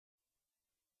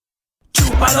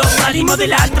chupados, salimos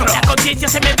del antro. La conciencia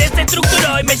se me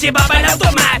desestructuró y me llevaba el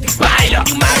automático pailot.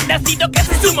 Y un malnacido que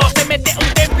se sumó, se mete a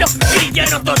un templo,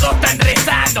 cristiano, todos están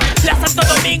rezando. La santo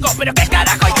domingo, pero qué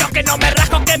carajo, yo que no me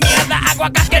rajo, qué mierda hago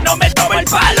acá que no me tomo el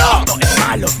palo. Esto es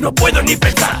malo, no puedo ni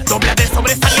pensar. Dobla de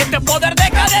sobresaliente, poder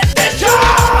decadente.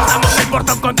 Pasamos el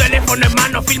portón con teléfono en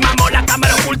mano, filmamos la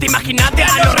cámara oculta, imagínate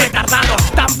a los retardados.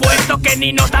 Tan puesto que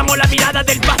ni notamos la mirada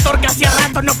del pastor que hacía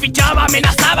rato nos fichaba,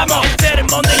 amenazábamos. El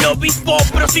sermón del obispo,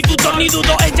 prostituto, ni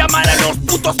dudo en llamar a los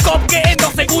putos cop que en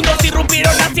 2 segundos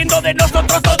irrumpieron haciendo de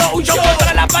nosotros todo un show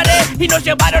contra la pared y nos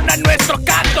llevaron a nuestro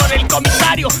canto del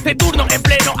comisario de turno en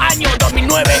pleno año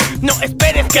 2009. No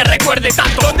esperes que recuerde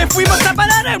tanto. ¿Dónde fuimos a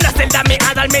parar? A una celda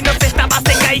meada, al menos estaba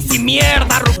seca y sin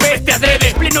mierda. Rupeste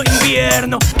adrede, pleno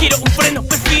invierno. Quiero un freno,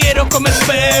 prefiero comer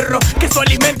perro que su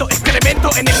alimento, excremento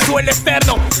en el suelo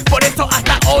externo. Por eso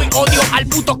hasta hoy odio al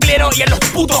puto clero y a los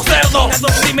putos cerdos. Las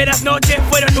 2 primeras noches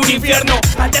fueron un infierno.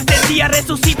 Al tercer día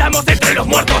resucitamos entre los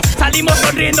muertos. Salimos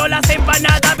sonriendo, las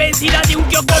empanadas vencidas de un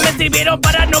kiosco me sirvieron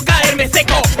para no caerme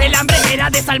seco. El hambre era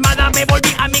desalmada, me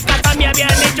volví a mi casa, me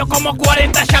habían hecho como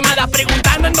 40 llamadas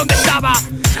preguntando en dónde estaba.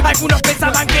 Algunos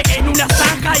pensaban que en una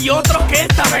zanja y otros que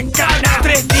estaba en cana.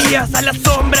 3 días a la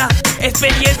sombra,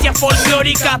 experiencia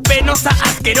folclórica, penosa,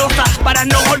 asquerosa, para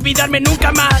no olvidarme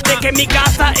nunca más de que mi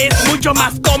casa es mucho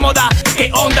más cómoda.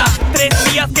 ¿Qué onda?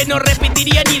 3 días que no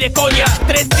repetiría ni de coña.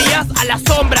 3 días a la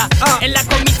sombra, en la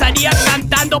comisaría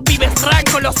cantando pibes rank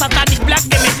con los satanic black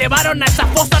que me llevaron a esa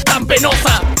fosa tan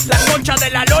penosa. La concha de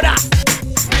la lora.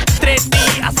 3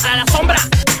 días a la sombra,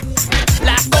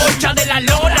 la concha de la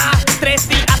lora. 3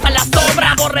 días a la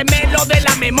sombra, bórremelo de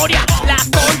la memoria. La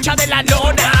concha de la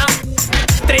lora.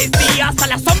 3 días a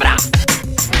la sombra,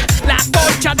 la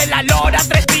concha de la lora.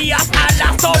 3 días a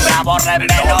la sombra,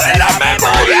 bórremelo de la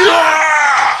memoria.